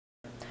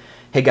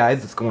Hey guys,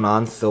 what's going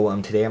on? So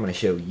today I'm going to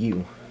show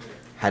you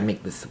how to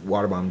make this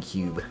Waterbomb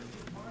cube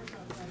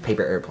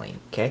paper airplane,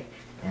 okay?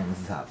 And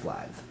this is how it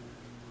flies.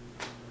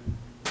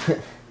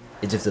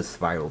 It just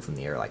spirals in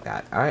the air like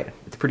that. Alright,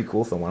 it's pretty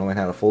cool, so I want to learn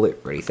how to fold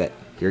it. Ready, set,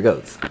 here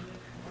goes.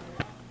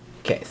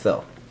 Okay,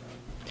 so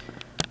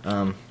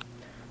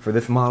for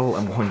this model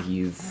I'm going to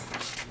use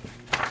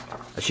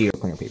a sheet of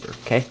clear paper,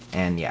 okay?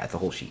 And yeah, it's a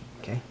whole sheet,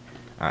 okay?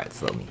 Alright,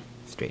 so let me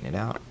straighten it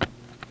out.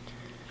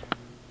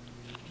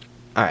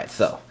 Alright,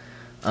 so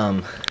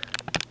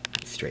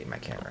straighten my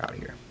camera out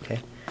here, okay?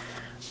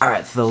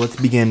 Alright, so let's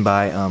begin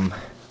by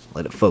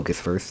let it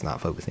focus first,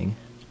 not focusing.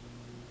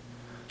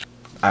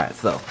 Alright,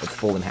 so let's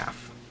fold in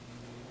half.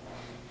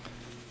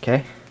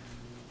 Okay?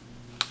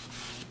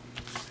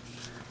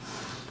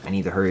 I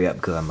need to hurry up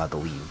because I'm about to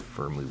leave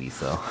for a movie,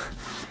 so.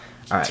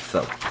 Alright,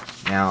 so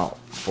now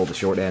fold the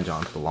short edge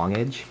onto the long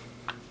edge.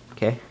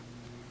 Okay?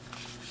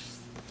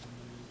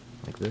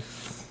 Like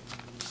this.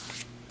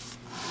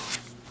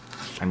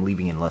 I'm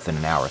leaving in less than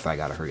an hour, so I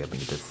gotta hurry up and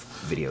get this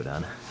video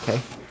done. Okay?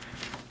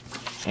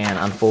 And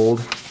unfold,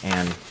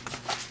 and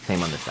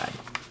same on this side.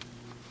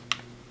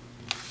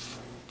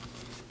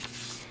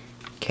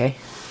 Okay?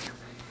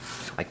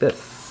 Like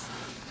this.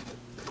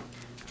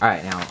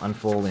 Alright, now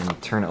unfold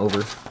and turn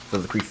over so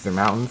the creases are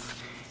mountains,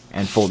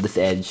 and fold this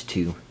edge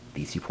to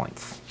these 2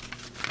 points.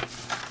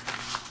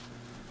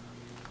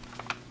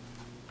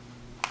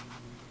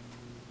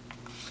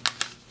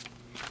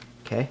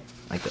 Okay?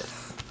 Like this.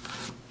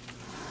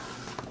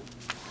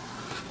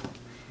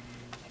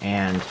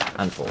 And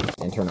unfold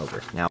and turn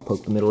over. Now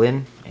poke the middle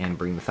in and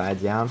bring the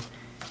sides down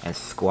and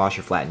squash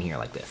or flatten here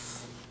like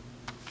this.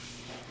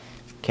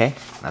 Okay,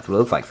 that's what it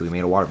looks like. So we made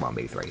a water bomb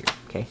base right here.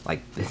 Okay,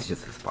 like this is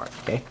just this part.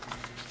 Okay,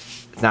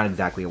 it's not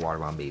exactly a water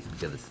bomb base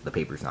because the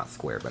paper's not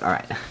square, but all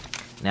right.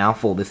 Now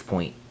fold this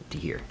point to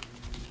here.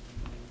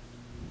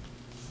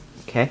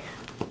 Okay,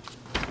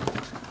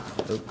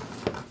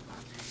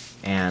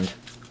 and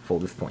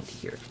fold this point to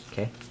here.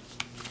 Okay.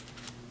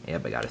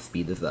 Yep, I gotta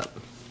speed this up.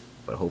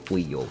 But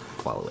hopefully you'll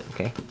follow it,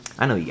 okay?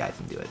 I know you guys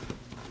can do it.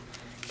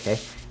 Okay?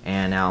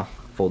 And now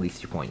fold these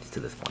 2 points to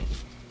this point.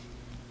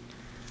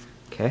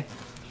 Okay?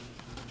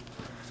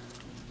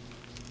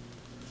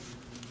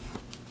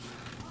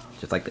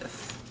 Just like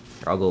this.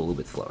 Or I'll go a little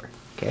bit slower.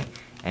 Okay?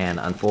 And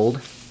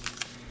unfold.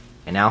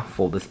 And now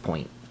fold this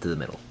point to the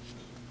middle.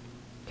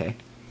 Okay?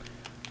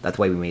 That's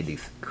why we made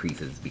these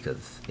creases,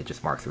 because it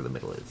just marks where the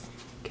middle is.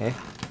 Okay?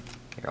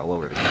 Here, I'll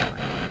lower the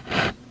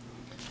camera.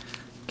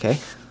 Okay?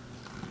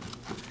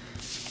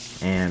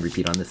 And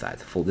repeat on this side.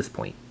 So fold this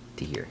point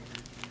to here.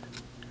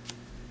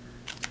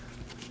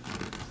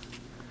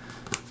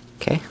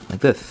 Okay,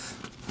 like this.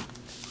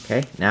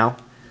 Okay, now,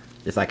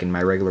 just like in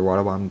my regular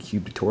Waterbomb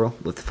cube tutorial,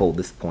 let's fold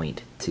this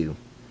point to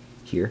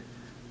here.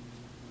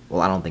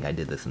 Well, I don't think I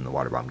did this in the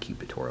Waterbomb cube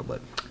tutorial,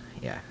 but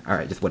yeah.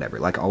 Alright, just whatever.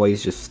 Like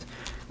always, just,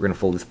 we're going to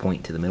fold this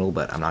point to the middle,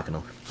 but I'm not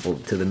going to fold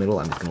it to the middle.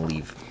 I'm just going to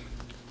leave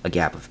a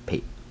gap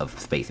of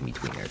space in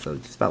between there. So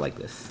just about like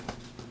this.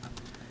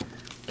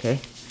 Okay.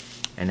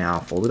 And now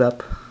fold it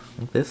up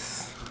like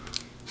this,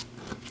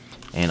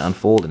 and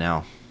unfold, and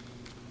now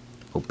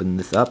open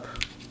this up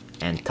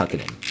and tuck it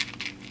in.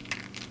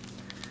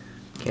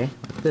 Okay,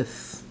 like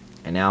this.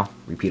 And now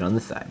repeat on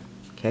this side.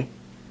 Okay,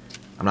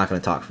 I'm not going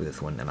to talk for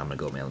this one, and I'm going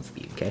to go at my own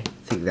speed. Okay,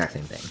 it's the exact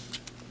same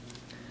thing.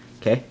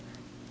 Okay,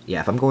 yeah,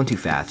 if I'm going too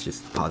fast,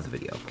 just pause the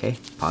video. Okay,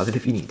 pause it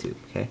if you need to.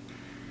 Okay,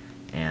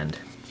 and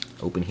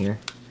open here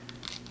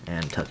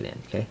and tuck it in.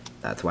 Okay,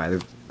 that's why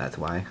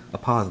a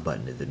pause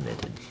button is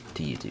invented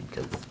to YouTube,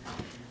 because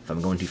if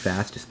I'm going too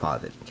fast, just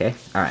pause it. Okay,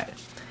 all right.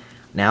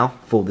 Now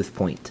fold this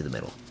point to the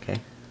middle. Okay,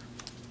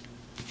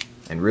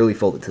 and really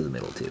fold it to the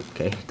middle too.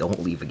 Okay, don't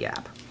leave a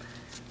gap.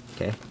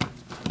 Okay,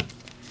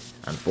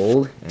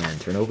 unfold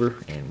and turn over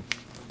and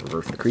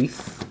reverse the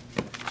crease.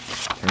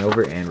 Turn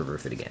over and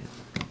reverse it again.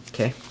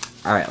 Okay,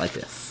 all right, like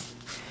this.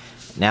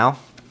 Now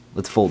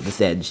let's fold this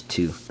edge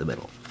to the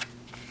middle.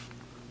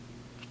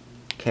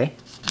 Okay.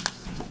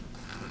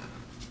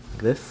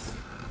 This,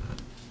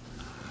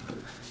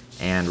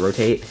 and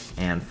rotate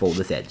and fold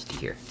this edge to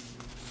here.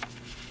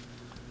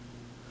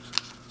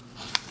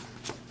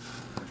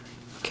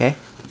 Okay,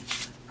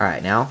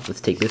 alright, now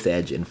let's take this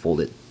edge and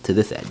fold it to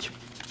this edge.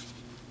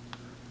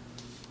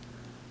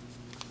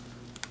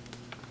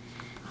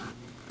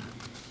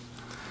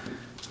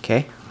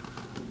 Okay,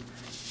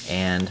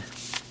 and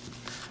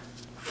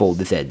fold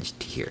this edge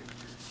to here.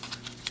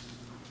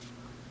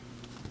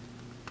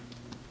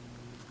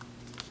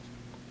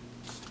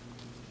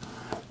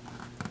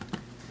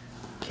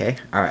 Okay,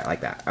 alright,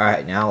 like that.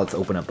 Alright, now let's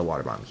open up the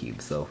Waterbomb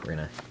cube. So we're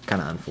gonna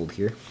kind of unfold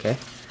here, okay?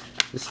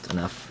 Just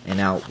enough. And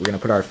now we're gonna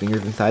put our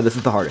fingers inside. This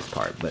is the hardest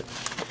part, but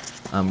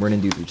we're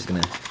just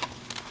gonna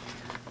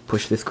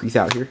push this crease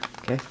out here,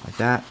 okay? Like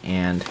that,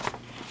 and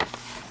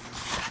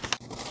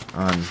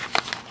on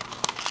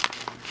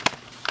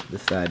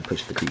this side,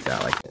 push the crease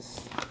out like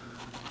this.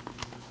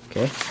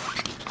 Okay?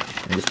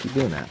 And just keep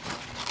doing that.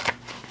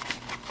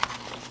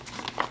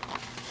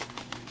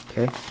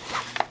 Okay?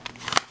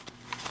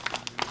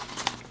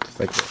 Just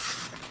like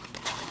this.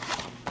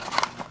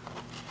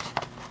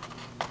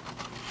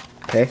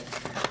 Okay.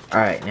 All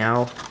right,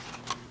 now,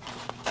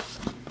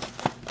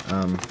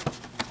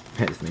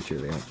 just make sure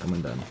they don't come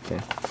undone. Okay.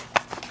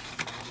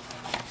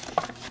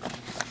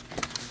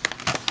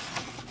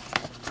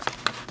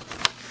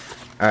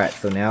 All right,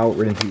 so now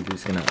we're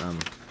just gonna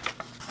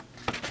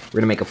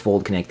make a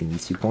fold connecting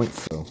these 2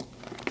 points. So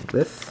like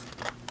this.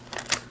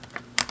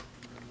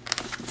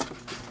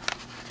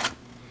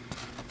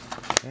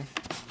 Okay.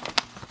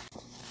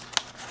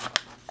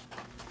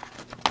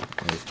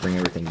 And just bring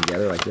everything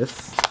together like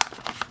this.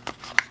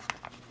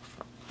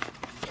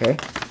 Okay.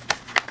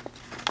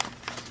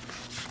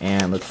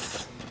 And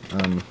let's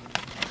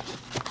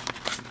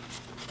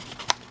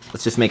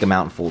just make a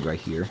mountain fold right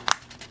here.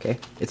 Okay,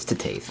 it's to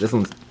taste. This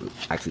one's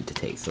actually to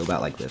taste, so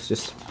about like this.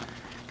 Just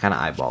kind of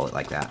eyeball it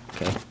like that.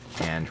 Okay,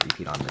 and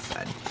repeat on this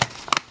side.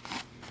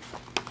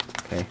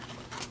 Okay,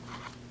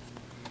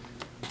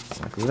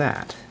 like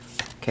that.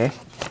 Okay.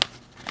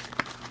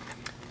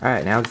 All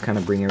right, now just kind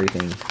of bring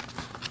everything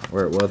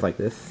where it was like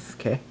this.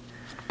 Okay,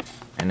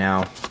 and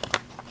now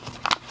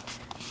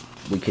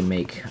we can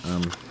make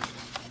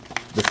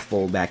this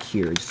fold back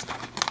here. Just,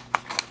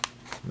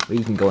 well,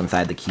 you can go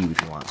inside the cube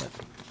if you want, but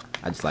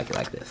I just like it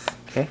like this.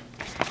 Okay.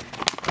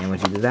 And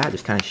once you do that,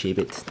 just kind of shape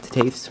it to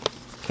taste.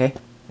 Okay.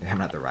 I'm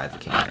not the Rise of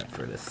King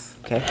for this.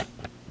 Okay.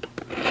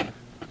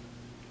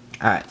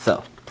 Alright,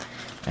 so.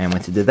 And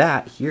once you did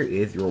that, here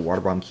is your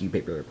Waterbomb cube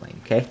paper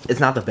airplane. Okay. It's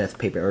not the best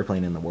paper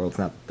airplane in the world. It's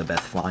not the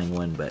best flying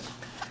one, but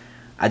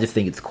I just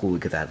think it's cool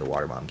because it has a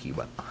Waterbomb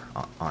cube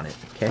on it.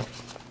 Okay.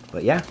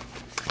 But yeah.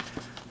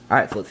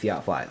 Alright, so let's see how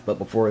it flies. But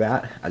before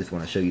that, I just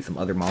want to show you some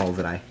other models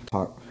that I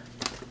taught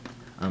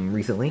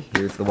recently.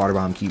 Here's the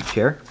Waterbomb cube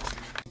chair.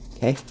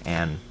 Okay,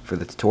 and for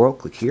the tutorial,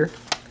 click here.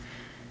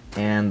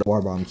 And the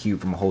Waterbomb cube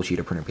from a whole sheet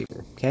of printer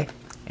paper. Okay,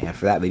 and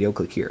for that video,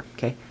 click here.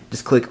 Okay,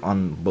 just click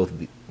on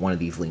one of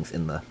these links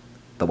in the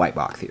white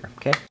box here.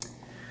 Okay.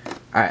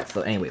 Alright,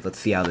 so anyways, let's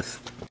see how this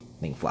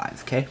thing flies.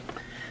 Okay.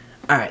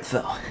 Alright,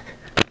 so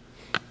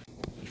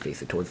you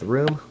face it towards the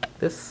room.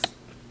 This.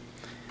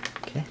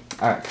 Okay.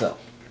 Alright, so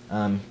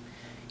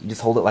you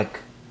just hold it like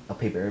a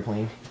paper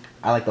airplane.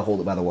 I like to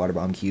hold it by the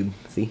Waterbomb cube.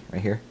 See,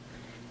 right here.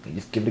 You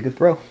just give it a good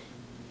throw.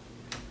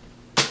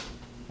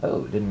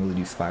 Oh, it didn't really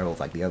do spirals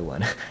like the other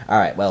one.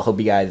 Alright, well, hope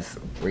you guys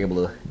were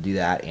able to do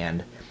that.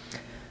 And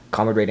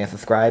comment, rate, and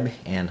subscribe.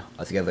 And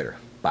I'll see you guys later.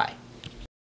 Bye.